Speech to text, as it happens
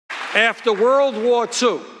After World War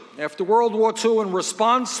II, in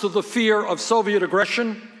response to the fear of Soviet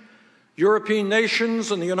aggression, European nations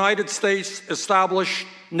and the United States established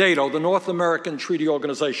NATO, the North American Treaty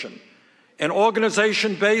Organization, an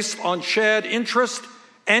organization based on shared interest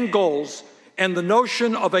and goals and the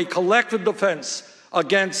notion of a collective defense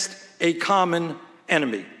against a common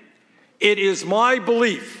enemy. It is my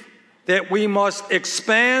belief that we must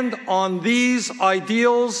expand on these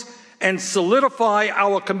ideals and solidify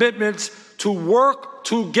our commitments to work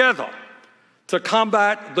together to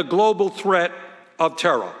combat the global threat of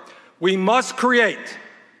terror. We must create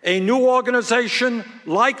a new organization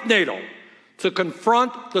like NATO to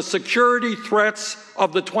confront the security threats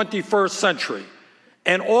of the 21st century,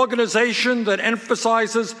 an organization that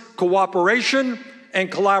emphasizes cooperation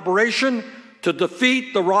and collaboration to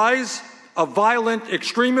defeat the rise of violent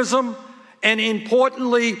extremism and,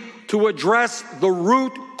 importantly, to address the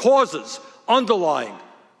root causes underlying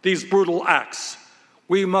these brutal acts.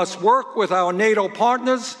 We must work with our NATO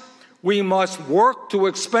partners, we must work to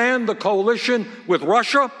expand the coalition with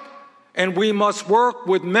Russia, and we must work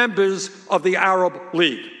with members of the Arab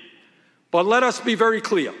League. But let us be very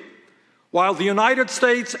clear. While the United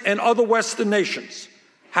States and other Western nations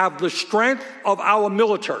have the strength of our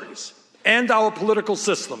militaries and our political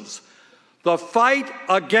systems, the fight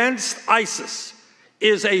against ISIS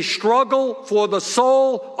is a struggle for the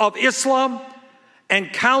soul of Islam,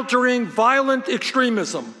 and countering violent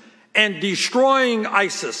extremism and destroying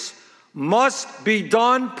ISIS must be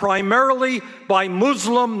done primarily by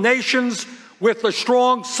Muslim nations with the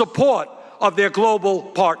strong support of their global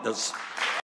partners.